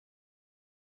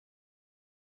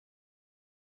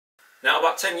Now,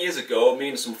 about 10 years ago, me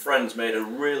and some friends made a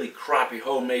really crappy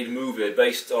homemade movie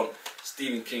based on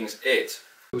Stephen King's It.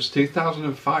 It was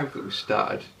 2005 that we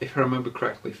started, if I remember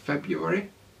correctly,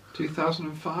 February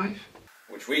 2005?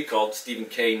 Which we called Stephen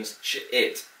King's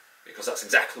It, because that's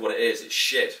exactly what it is, it's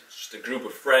shit. It's just a group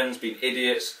of friends being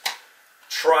idiots,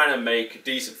 trying to make a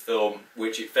decent film,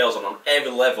 which it fails on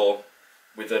every level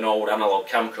with an old analogue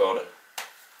camcorder.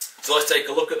 So let's take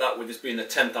a look at that, with this being the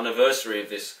 10th anniversary of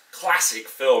this classic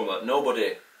film that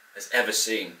nobody has ever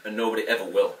seen and nobody ever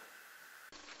will.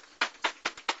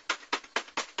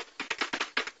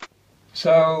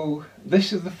 So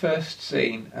this is the first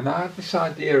scene, and I had this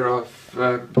idea of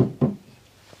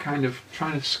kind of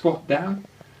trying to squat down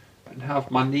and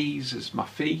have my knees as my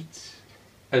feet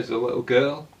as a little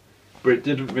girl, but it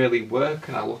didn't really work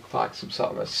and I looked like some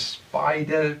sort of a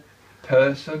spider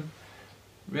person.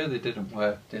 Really didn't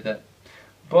work, did it?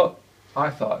 But I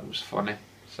thought it was funny,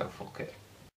 so fuck it.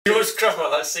 You know what's crap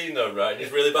about that scene though, right?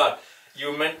 It's really bad.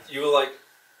 You were like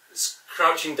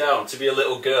crouching down to be a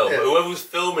little girl, but whoever was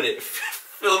filming it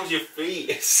filmed your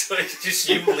feet, so it's just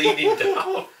you leaning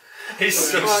down. It's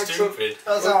so stupid.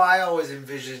 That's how I always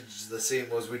envisaged the scene,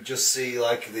 was we'd just see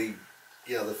like the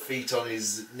feet on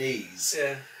his knees.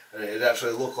 Yeah. And it'd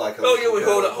actually look like a you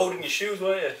were holding your shoes,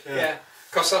 weren't you? Yeah.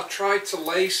 Because I tried to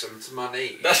lace them to my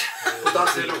knees, but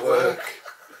that didn't work.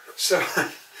 So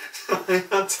I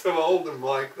had to hold them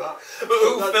like that. But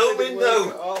who filming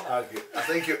though? I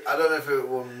don't know if it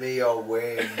was me or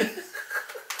Wayne.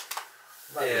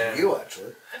 Might be you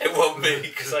actually. It wasn't me,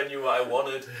 because I knew what I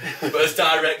wanted. But as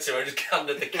director, I just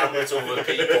handed the camera to other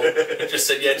people and just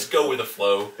said, yeah, just go with the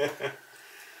flow. That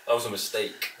was a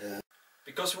mistake. Yeah.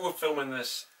 Because we were filming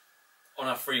this on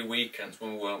our free weekends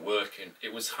when we weren't working,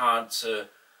 it was hard to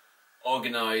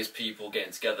organise people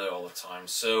getting together all the time.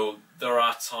 So there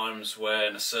are times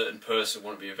when a certain person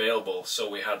wouldn't be available, so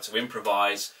we had to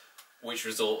improvise, which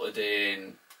resulted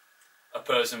in a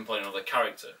person playing another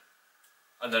character,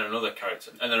 and then another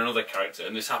character, and then another character,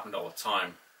 and this happened all the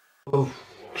time. Oh.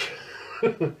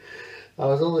 I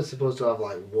was only supposed to have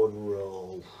like one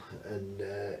role, and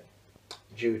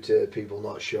due to people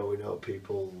not showing up,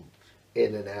 people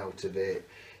in and out of it,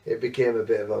 it became a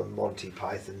bit of a Monty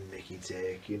Python Mickey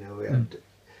take, you know.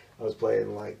 I was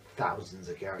playing like thousands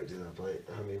of characters.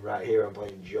 I mean, right here I'm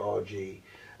playing Georgie,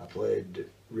 I played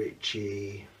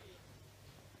Richie,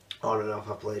 on and off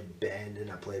I played Ben,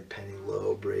 and I played Penny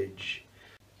Lowbridge.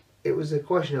 It was a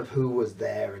question of who was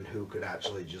there and who could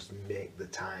actually just make the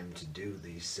time to do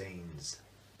these scenes.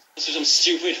 This was some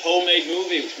stupid homemade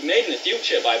movie which we made in the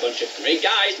future by a bunch of great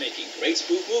guys making great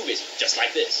spoof movies just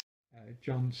like this.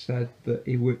 John said that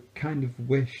he would kind of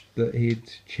wished that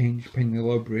he'd changed Penny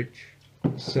Lowbridge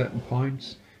at certain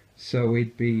points. So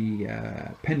he'd be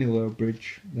Penny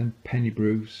Lowbridge, then Penny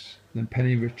Bruce, then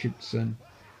Penny Richardson.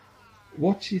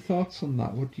 What's your thoughts on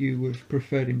that? Would you have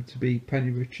preferred him to be Penny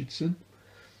Richardson?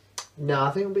 No, I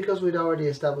think because we'd already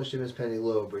established him as Penny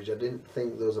Lowbridge, I didn't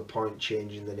think there was a point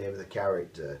changing the name of the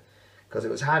character. Because it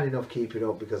was hard enough keeping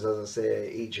up, because as I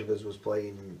say, each of us was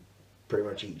playing pretty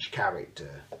much each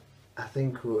character. I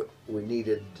think we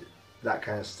needed that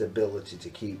kind of stability to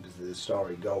keep the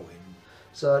story going.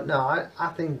 So no, I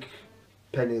think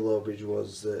Penny Lowbridge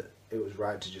was it was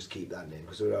right to just keep that name,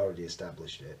 because we'd already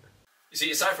established it. You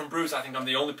see, aside from Bruce, I think I'm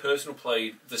the only person who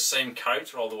played the same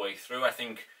character all the way through. I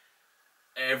think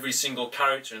every single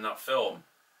character in that film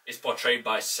is portrayed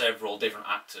by several different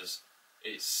actors.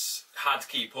 It's hard to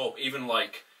keep up. Even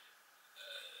like,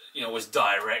 you know, as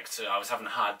director, I was having a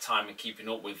hard time in keeping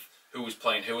up with who was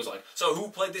playing who. Was like, so who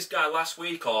played this guy last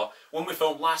week, or when we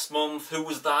filmed last month, who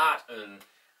was that? And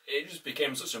it just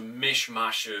became such a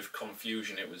mishmash of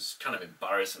confusion. It was kind of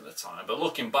embarrassing at the time, but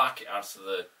looking back, it adds to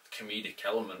the comedic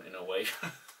element in a way.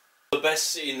 The best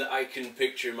scene that I can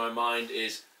picture in my mind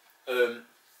is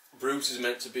Bruce is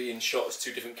meant to be in shot as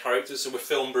two different characters, so we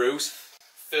film Bruce,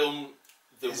 film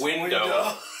the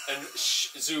window and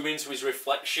zoom into his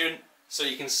reflection, so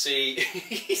you can see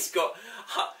he's got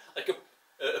like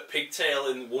a pigtail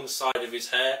in one side of his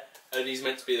hair, and he's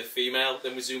meant to be the female.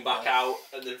 Then we zoom back out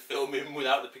and then film him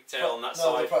without the pigtail on that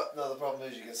side. The problem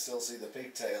is you can still see the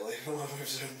pigtail even when we've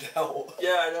zoomed out.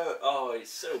 Yeah, I know. Oh,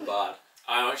 it's so bad.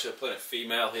 I'm actually playing a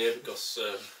female here because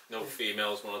no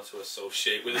females wanted to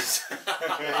associate with us.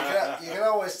 You can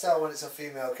always tell when it's a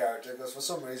female character, because for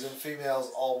some reason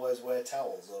females always wear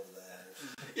towels over their head.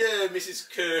 Yeah, Mrs.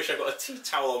 Kirsch, I got a tea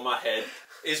towel on my head.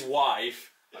 His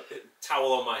wife,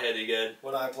 towel on my head again.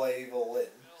 When I play Evil Lynn,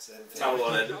 same thing. Towel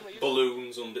on head,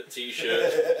 balloons under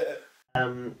t-shirt.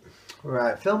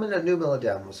 Right, filming at New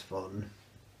Milladam was fun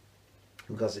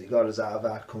because it got us out of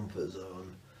our comfort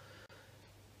zone.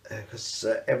 because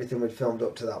everything we'd filmed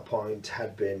up to that point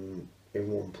had been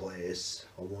in one place,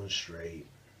 on one street,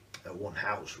 at one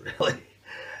house really.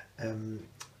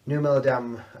 New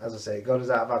Melodam, as I say, got us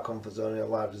out of our comfort zone. It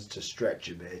allowed us to stretch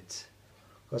a bit.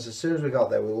 Because as soon as we got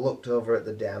there, we looked over at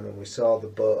the dam and we saw the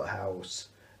boathouse,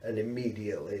 and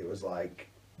immediately it was like,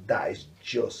 that is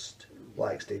just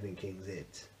like Stephen King's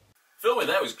It. Filming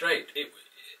there was great.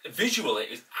 Visually,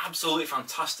 it was absolutely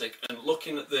fantastic, and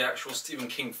looking at the actual Stephen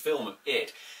King film of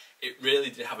It really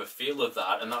did have a feel of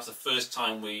that, and that's the first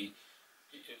time we,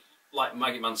 like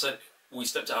Maggie Man said, we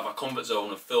stepped out of our comfort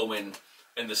zone of filming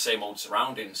in the same old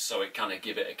surroundings, so it kind of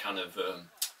give it a kind of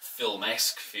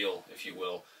film-esque feel, if you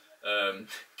will,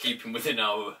 keeping within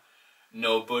our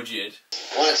no budget.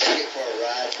 Want to take it for a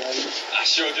ride, buddy? I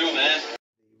sure do, man.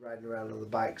 Riding around on the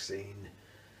bike scene,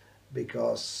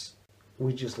 because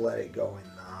we just let it go in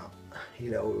that.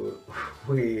 You know,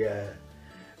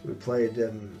 we played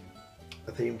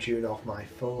a theme tune off my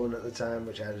phone at the time,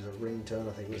 which I had as a ringtone.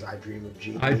 I think it was I Dream of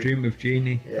Jeannie. I Dream of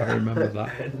Jeannie, yeah. I remember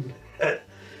that. And,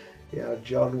 you know,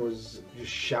 John was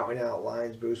just shouting out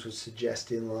lines, Bruce was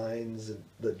suggesting lines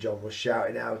that John was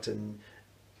shouting out, and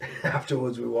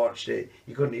afterwards we watched it,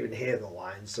 you couldn't even hear the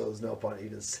lines, so there's no point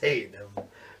even saying them.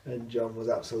 And John was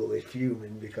absolutely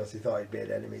fuming because he thought he'd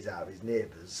made enemies out of his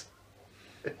neighbours.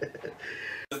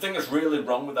 The thing that's really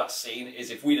wrong with that scene is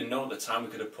if we'd have known at the time we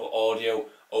could have put audio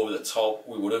over the top,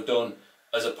 we would have done,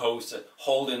 as opposed to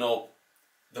holding up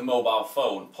the mobile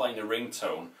phone, playing a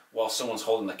ringtone, while someone's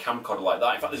holding the camcorder like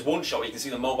that. In fact, there's one shot where you can see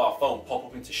the mobile phone pop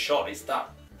up into shot. It's that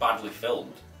badly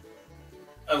filmed.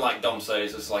 And like Dom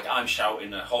says, it's like I'm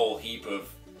shouting a whole heap of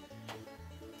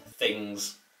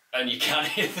things and you can't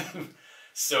hear them.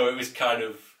 So it was kind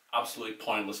of absolutely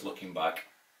pointless looking back.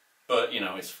 But, you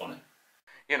know, it's funny.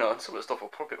 You know, and some of the stuff will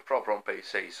probably be proper on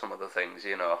PC, some of the things,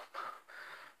 you know.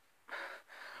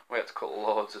 We had to cut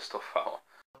loads of stuff out.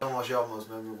 What was your most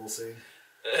memorable scene?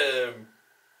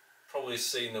 Probably a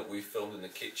scene that we filmed in the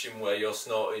kitchen where you're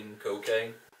snorting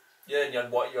cocaine. Yeah, and you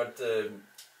had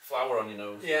flour on your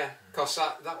nose. Yeah, because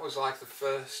that was like the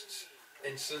first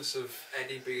instance of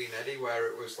Eddie being Eddie, where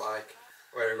it was like,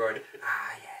 where we're going,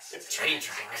 ah yes, it's train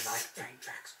tracks. I like train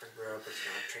tracks, big robots,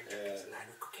 train tracks, and line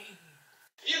of cocaine.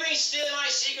 You've been stealing my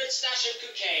secret stash of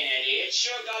cocaine, Eddie. It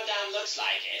sure goddamn looks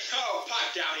like it. Oh,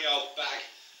 pipe down, you old bag.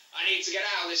 I need to get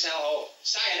out of this hellhole.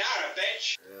 Sayonara,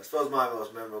 bitch. Yeah, I suppose my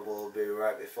most memorable will be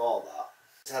right before that.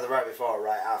 It's either right before or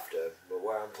right after, but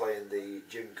where I'm playing the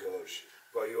gym coach,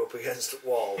 got you up against the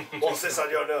wall. What's this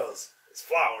on your nose? It's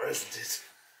flour, isn't it?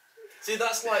 See,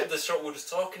 that's like the shot we were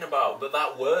just talking about, but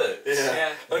that works.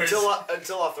 Yeah. Until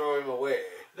I throw him away.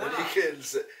 No. And you can,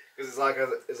 because it's like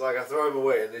I throw him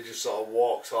away and he just sort of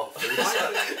walks off.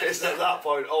 It's at that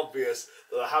point obvious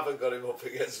that I haven't got him up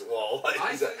against the wall.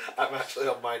 Like, I'm actually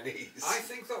on my knees. I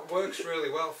think that works really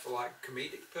well for like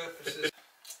comedic purposes.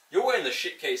 You're wearing the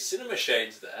Shitcase Cinema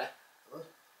shades there. Huh?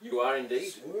 You are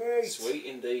indeed. Sweet. Sweet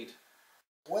indeed.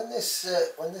 When this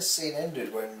scene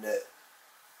ended, when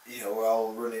we're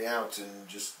all running out and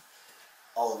just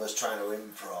all of us trying to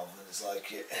improv, and it's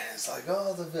like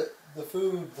oh the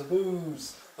food, the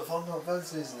booze, the fondant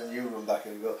fancies, and then you run back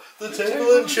and you go the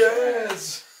table and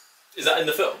chairs. Is that in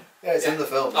the film? Yeah, it's in the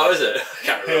film. Oh, is it? I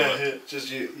can't remember. Yeah, just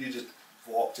you just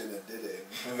walked in and did it,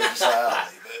 and we were just like,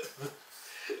 I'll leave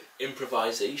it.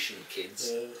 Improvisation, kids.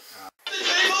 Yeah. The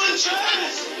table and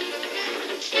chairs!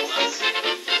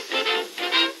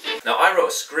 Now, I wrote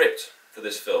a script for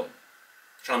this film,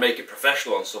 trying to make it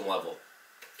professional on some level,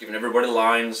 giving everybody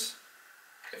lines,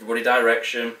 everybody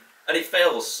direction, and it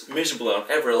fails miserably on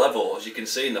every level, as you can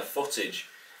see in the footage.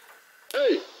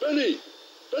 Hey, Benny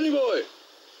boy,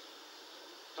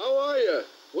 how are you?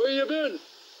 Where you been?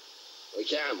 We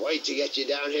can't wait to get you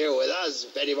down here with us,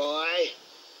 Benny boy.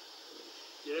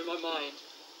 You're in my mind.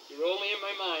 You're only in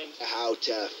my mind. How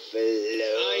to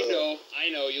float. I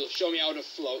know. You'll show me how to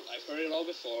float. I've heard it all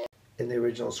before. In the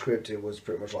original script, it was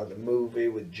pretty much like the movie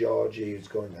with Georgie who's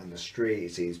going down the street. He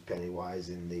sees Pennywise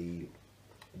in the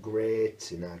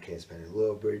grate, in our case Penny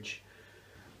Lowbridge,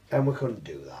 and we couldn't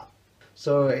do that.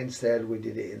 So instead we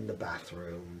did it in the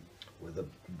bathroom with a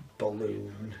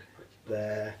balloon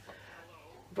there.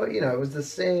 But you know, it was the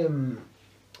same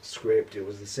script, it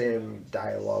was the same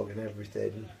dialogue and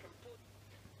everything.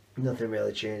 Nothing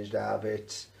really changed out of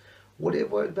it. Would it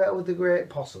work better with the grate?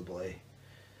 Possibly.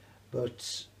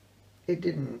 But it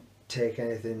didn't take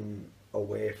anything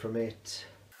away from it.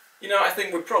 You know, I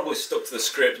think we probably stuck to the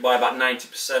script by about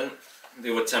 90%.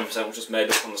 The other 10% was just made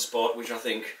up on the spot, which I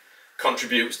think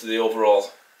contributes to the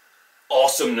overall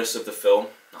awesomeness of the film.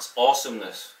 That's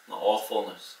awesomeness, not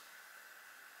awfulness.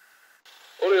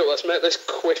 Hurry up, let's make this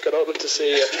quick. I don't want to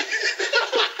see you.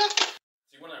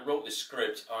 I wrote this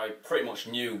script, I pretty much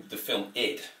knew the film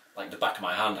It, like the back of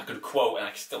my hand. I could quote, and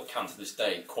I still can to this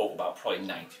day, quote about probably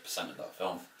 90% of that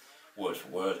film, word for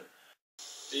word.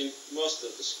 Most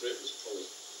of the script was probably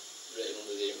written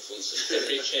under the influence of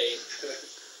Harry Kane,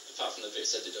 apart from the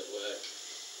bits that didn't work.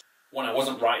 When I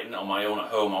wasn't writing on my own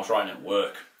at home, I was writing at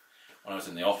work when I was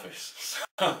in the office.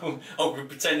 So I was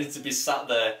pretending to be sat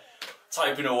there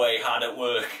typing away hard at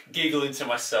work, giggling to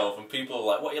myself, and people are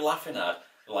like, "What are you laughing at?"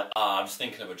 I'm like, I'm just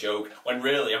thinking of a joke, when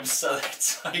really I'm sat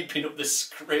there typing up the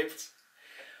script.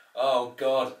 Oh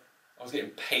God, I was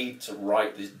getting paid to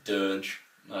write this dirge.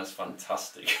 That's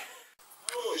fantastic.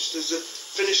 How much does a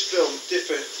finished film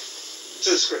differ to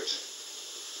the script?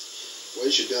 Well,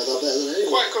 you should know that better than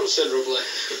anyone. Quite considerably.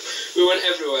 We went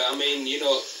everywhere. I mean, you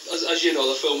know, as you know,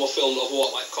 the film was filmed over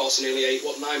what, like, course of nearly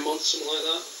 9 months, something like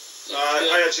that.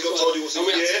 I actually got told it was a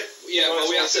year. We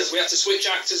had to switch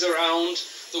actors around.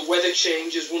 The weather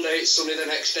changes. One day it's sunny, the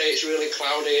next day it's really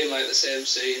cloudy, in like the same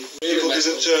scene. People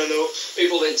didn't turn up.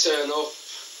 People didn't turn up.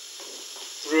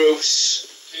 Bruce.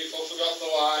 People forgot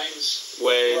the lines.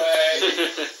 Wayne.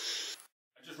 I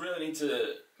just really need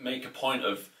to make a point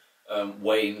of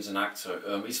Wayne as an actor.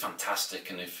 He's fantastic,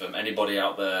 and if anybody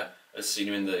out there has seen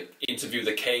him in the Interview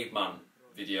the Caveman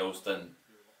videos, then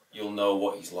you'll know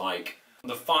what he's like. On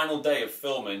the final day of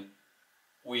filming,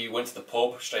 we went to the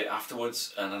pub straight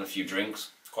afterwards and had a few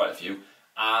drinks, quite a few,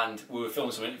 and we were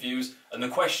filming some interviews, and the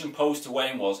question posed to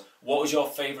Wayne was, what was your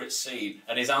favourite scene?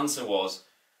 And his answer was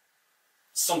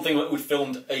something that we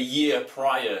filmed a year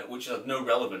prior, which had no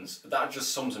relevance. That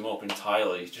just sums him up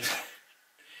entirely.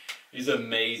 He's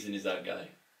amazing, is that guy.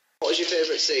 What was your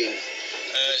favourite scene?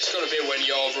 It's got to be when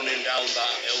you're running down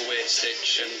that hillway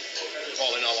stitch and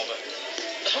falling all over.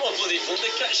 I'm a bloody fun, they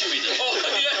catch you with it. Oh,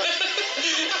 yeah.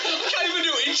 I can't even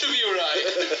do an interview right.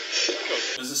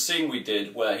 There's a scene we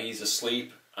did where he's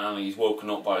asleep and he's woken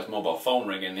up by his mobile phone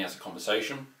ringing and he has a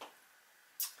conversation.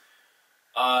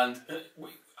 And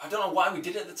I don't know why we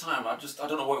did it at the time, I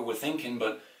don't know what we were thinking,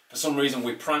 but for some reason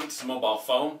we pranked his mobile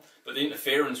phone, but the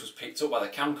interference was picked up by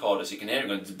the camcorder, so you can hear it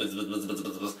going bzz, bzz, bzz, bzz,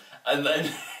 bzz, bzz. And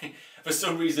then for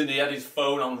some reason he had his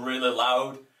phone on really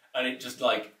loud, and it just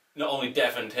like not only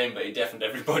deafened him, but it deafened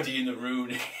everybody in the room.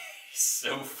 It's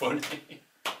so funny.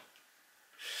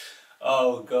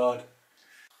 Oh God.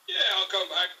 Yeah, I'll come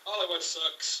back. Hollywood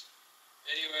sucks.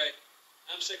 Anyway,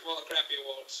 I'm sick of all the crappy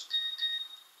awards.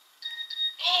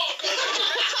 Oh,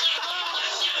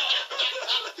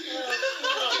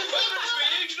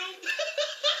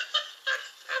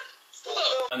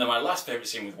 And then my last favourite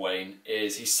scene with Wayne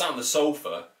is he's sat on the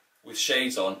sofa with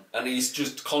shades on and he's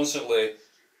just constantly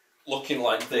looking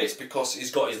like this because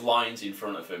he's got his lines in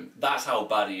front of him. That's how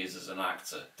bad he is as an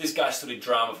actor. This guy studied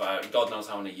drama for God knows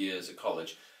how many years at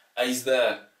college. And he's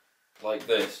there like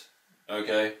this,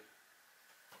 okay?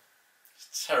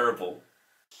 It's terrible.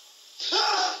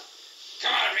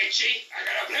 Come on, Richie. I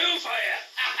got a balloon for you.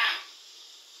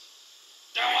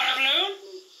 Don't want a balloon?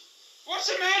 What's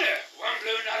the matter? One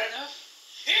balloon not enough?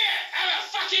 Here, have a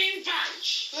fucking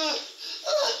bunch.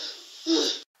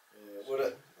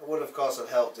 It would of course have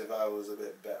helped if I was a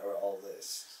bit better at all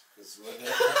this. Because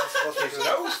His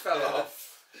nose fell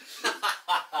off.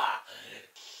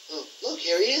 Oh, look,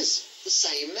 here he is. The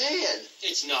same man.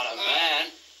 it's not a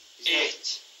man.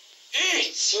 It.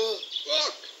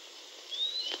 Look.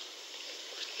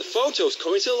 The photo's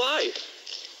coming to life.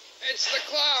 It's the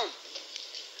clown.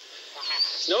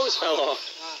 His nose fell off.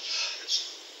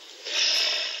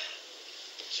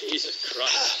 Jesus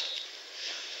Christ.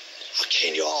 I'll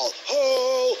cane you all.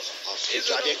 Oh, I'll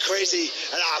drive you crazy,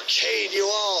 and I'll cane you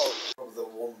all. probably the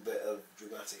one bit of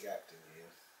dramatic acting here,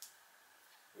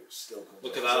 which still comes.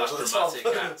 Look at out that, that's over the dramatic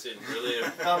top. acting,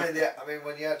 brilliant. I mean,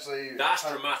 when you actually. That's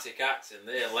dramatic acting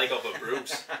there, leg off a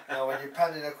Bruce. Now, when you're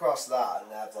panning across that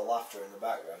and have the laughter in the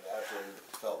background, it actually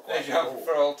felt quite Deja cool.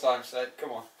 for old time's sake,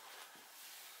 come on.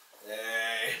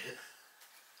 Yay.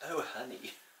 Oh,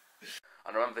 honey.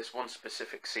 I remember this one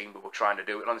specific scene we were trying to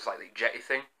do it on this like the jetty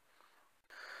thing,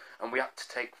 and we had to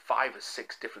take 5 or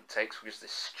 6 different takes for just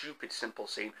this stupid simple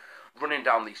scene, running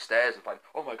down these stairs and like,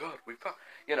 oh my God, we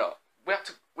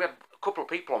had a couple of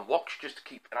people on watch just to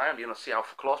keep an eye on, see how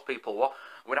close people were.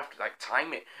 We'd have to like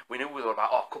time it. We knew we were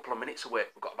about a couple of minutes away.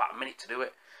 We've got about a minute to do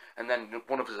it, and then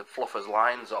one of us would fluff his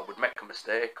lines, or would make a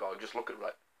mistake, or just look at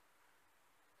like,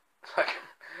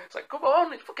 it's like come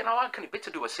on, it's fucking how hard can it be to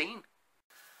do a scene?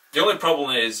 The only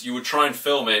problem is you would try and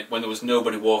film it when there was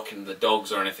nobody walking the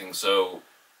dogs or anything, so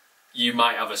you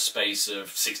might have a space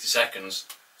of 60 seconds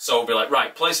So we'll be like,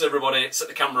 right, place everybody, set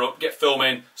the camera up, get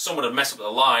filming, someone would mess up the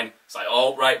line, it's like,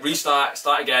 oh, right, restart,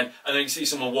 start again, and then you see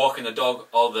someone walking the dog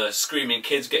or the screaming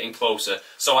kids getting closer,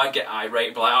 so I get irate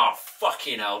and be like, oh,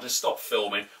 fucking hell, just stop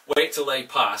filming, wait till they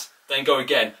pass, then go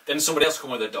again, then somebody else come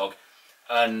with a dog,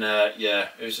 and yeah,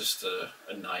 it was just a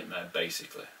nightmare,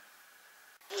 basically.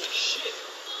 Oh shit,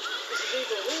 there's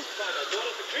a little wolf bag I got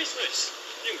up for Christmas.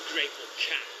 You grateful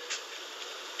cat.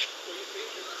 What do you think?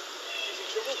 Is he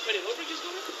trouble? Penny Lovridge has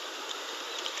got it?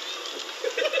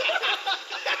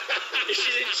 If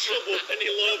she's in trouble, Penny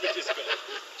Lovridge has got it.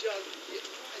 John,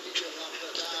 why did you laugh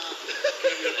at that?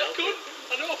 I could.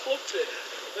 I know I flubbed it.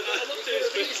 I looked at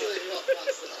it.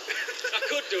 I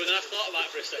could do, and then I thought about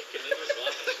it for a second, and it was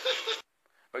like...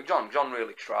 But John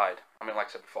really tried. I mean, like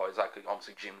I said before, he's like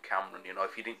obviously Jim Cameron, you know,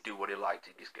 if he didn't do what he liked,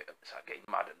 he'd just start getting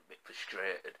mad and a bit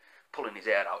frustrated, pulling his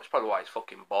hair out. It's probably why he's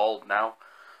fucking bald now.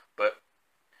 But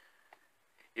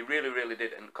he really, really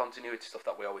did, and the continuity stuff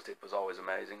that we always did was always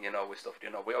amazing, you know, with stuff, you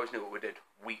know, we always knew what we did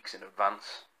weeks in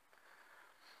advance.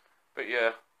 But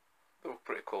yeah, they were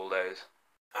pretty cool days.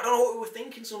 I don't know what we were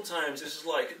thinking sometimes. This is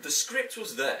like, the script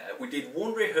was there, we did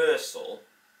one rehearsal,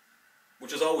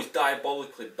 which was always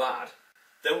diabolically bad.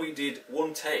 Then we did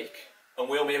one take, and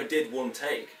we only ever did one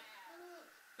take.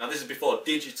 Now this is before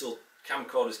digital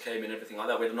camcorders came in and everything like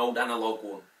that. We had an old analogue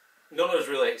one. None of us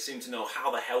really seemed to know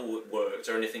how the hell it worked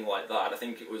or anything like that. I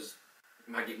think it was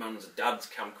Maggie Mann's dad's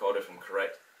camcorder, if I'm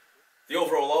correct. The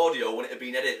overall audio, when it had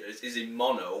been edited, is in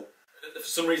mono. For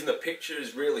some reason the picture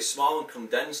is really small and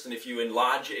condensed, and if you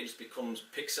enlarge it, it just becomes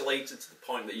pixelated to the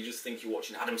point that you just think you're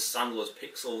watching Adam Sandler's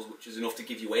Pixels, which is enough to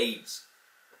give you AIDS.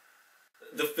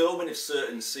 The filming of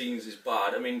certain scenes is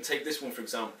bad. I mean, take this one for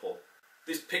example.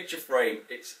 This picture frame,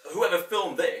 it's whoever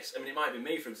filmed this, I mean it might be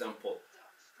me for example,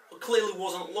 clearly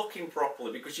wasn't looking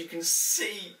properly because you can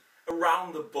see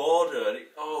around the border and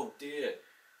oh dear.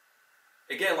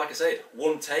 Again, like I said,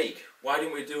 one take. Why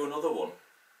didn't we do another one?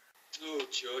 Oh,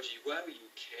 Georgie, where were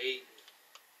you kidding?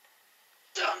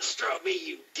 Don't stroke me,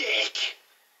 you dick!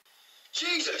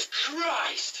 Jesus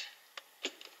Christ!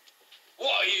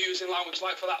 What are you using language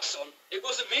like for that, son? It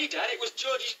wasn't me, Dad, it was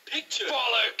Georgie's picture.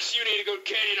 Bollocks! You need a good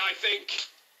caning, I think.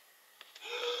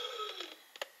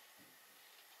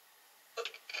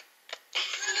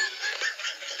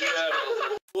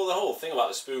 Well, the whole thing about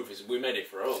the spoof is we made it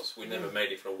for us. We never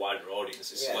made it for a wider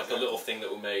audience. It's like a little thing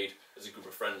that we made as a group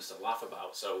of friends to laugh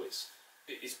about. So it's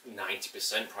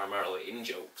 90% primarily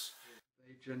in-jokes.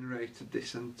 They generated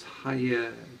this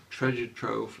entire treasure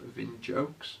trove of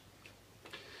in-jokes.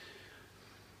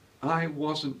 I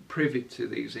wasn't privy to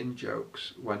these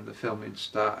in-jokes when the filming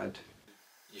started.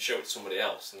 You show it to somebody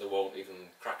else and they won't even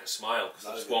crack a smile because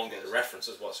they just won't get the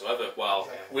references whatsoever while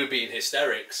we're being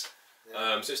hysterics.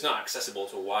 So it's not accessible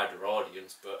to a wider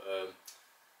audience, but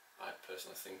I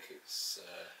personally think it's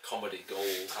comedy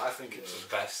gold. I think it's the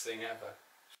best thing ever.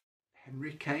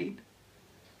 Henry Kane,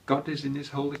 God is in his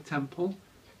holy temple.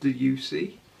 Do you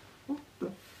see? What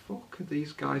the fuck are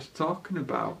these guys talking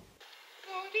about?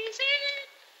 God is in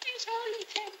his holy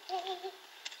temple.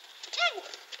 Oh!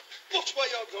 Watch where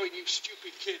you're going, you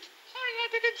stupid kid. Sorry, I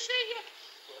didn't see you.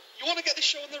 You want to get this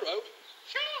show on the road?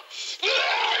 Sure.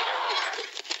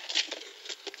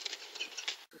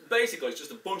 Basically, it's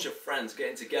just a bunch of friends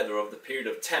getting together over the period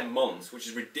of 10 months, which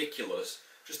is ridiculous,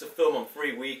 just to film on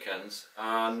 3 weekends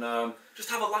and just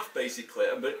have a laugh, basically.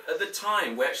 But at the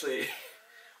time,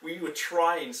 we were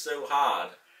trying so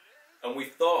hard, and we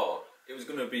thought it was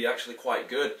going to be actually quite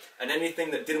good. And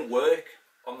anything that didn't work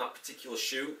on that particular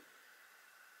shoot,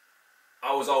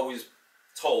 I was always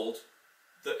told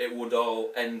that it would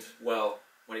all end well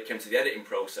when it came to the editing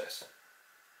process.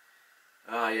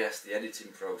 Ah yes, the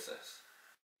editing process.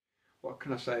 What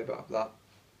can I say about that?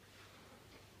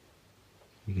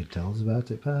 You could tell us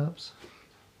about it, perhaps?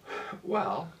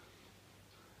 Well,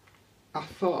 I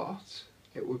thought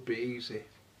it would be easy,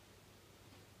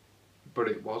 but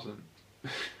it wasn't.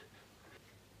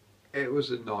 It was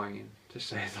annoying, to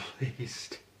say the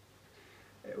least.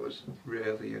 It was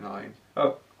really annoying.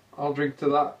 Oh, I'll drink to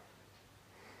that.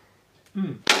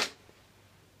 I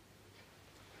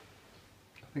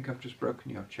think I've just broken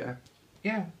your chair.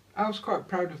 Yeah, I was quite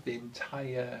proud of the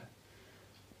entire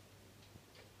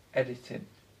editing,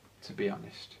 to be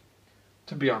honest.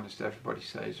 To be honest, everybody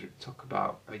says it took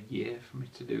about a year for me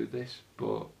to do this,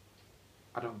 but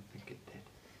I don't think it did.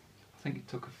 I think it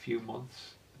took a few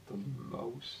months at the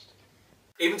most.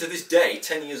 Even to this day,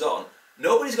 10 years on,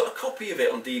 nobody's got a copy of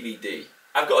it on DVD.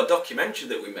 I've got a documentary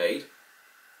that we made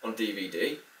on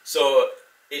DVD, so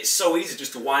it's so easy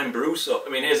just to wind Bruce up. I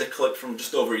mean, here's a clip from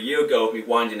just over a year ago of me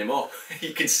winding him up.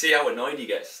 You can see how annoyed he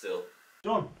gets still.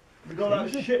 John, We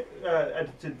got that shit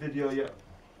edited video yet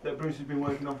that Bruce has been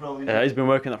working on for all these years. Yeah, he's been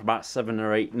working on that for about 7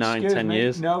 or 8, 9, Excuse 10 me,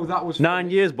 years. No, that was 9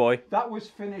 years, boy. That was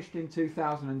finished in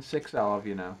 2006. I'll have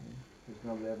you know.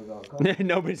 Nobody ever got a copy.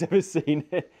 Nobody's ever seen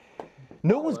it.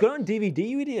 No one's got it on DVD,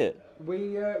 you idiot.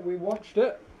 We watched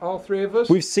it, all three of us.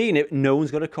 We've seen it. No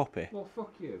one's got a copy. Well,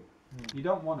 fuck you. You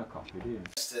don't want a copy, do you?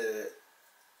 Just to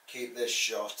keep this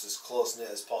shot as close knit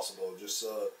as possible, just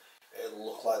so it'll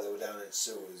look like they were down in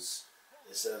sewers,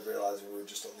 instead of realising we were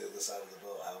just on the other side of the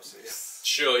boathouse.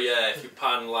 Sure, yeah. If you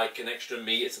pan like an extra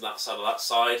metre to that side or that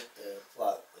side, Yeah,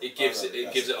 like it gives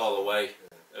it all away.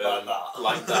 Like that.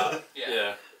 Like that.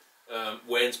 Yeah.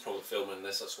 Wayne's probably filming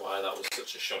this. That's why that was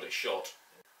such a shoddy shot.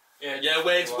 Yeah.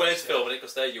 Wayne's filming it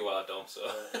because there you are, Dom. So.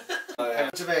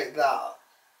 To make that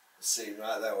scene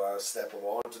right there where I was step up, I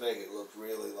wanted to make it look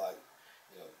really like,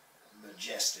 you know,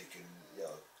 majestic and, you know,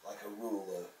 like a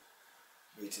ruler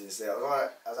meeting this day. I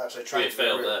was actually trying to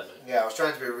failed there, mate. Yeah, I was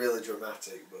trying to be really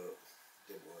dramatic, but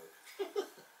it didn't work.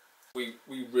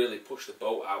 we really pushed the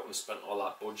boat out and spent all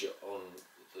our budget on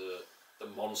the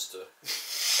monster,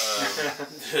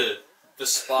 the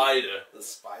spider, the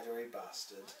spidery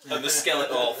bastard, and the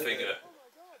skeletal figure.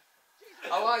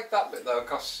 I like that bit though,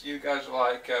 because you guys were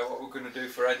like, what we're going to do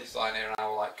for Eddie's line here, and I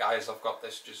was like, guys, I've got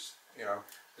this, just, you know,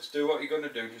 just do what you're going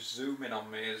to do, just zoom in on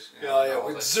me. As, you know, yeah,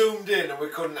 we zoomed in and we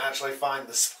couldn't actually find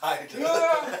the spider.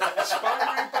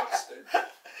 Spidery bastard.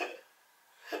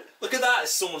 Look at that,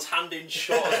 it's someone's hand in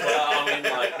shot as well. I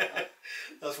mean, like...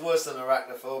 That's worse than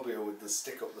arachnophobia with the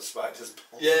stick up the spider's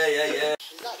bum. Yeah. Is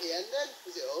that the end then?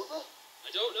 Is it over?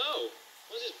 I don't know.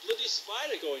 When's this bloody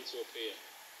spider going to appear?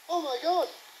 Oh my god!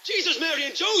 Jesus, Mary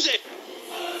and Joseph!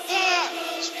 Ah!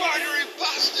 Spidery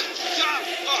bastard! Damn!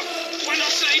 Oh, when I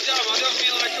say damn, I don't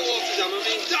mean like a water dam. I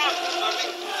mean damn!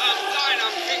 I'm dying.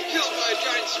 I'm being killed by a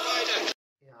giant spider.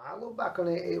 Yeah, I look back on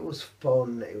it. It was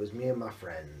fun. It was me and my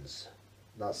friends.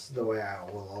 That's the way I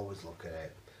will always look at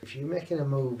it. If you're making a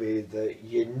movie that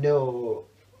you know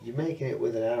you're making it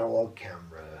with an analog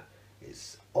camera,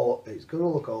 it's going to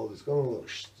look old. It's going to look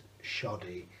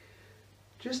shoddy.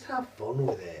 Just have fun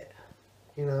with it.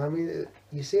 You know, I mean,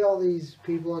 you see all these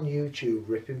people on YouTube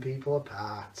ripping people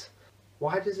apart.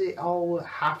 Why does it all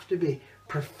have to be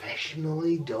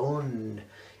professionally done?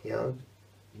 You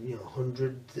know,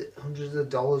 hundreds of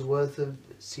dollars worth of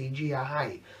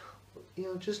CGI. You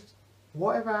know, just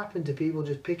whatever happened to people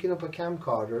just picking up a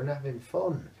camcorder and having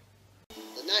fun?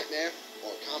 The nightmare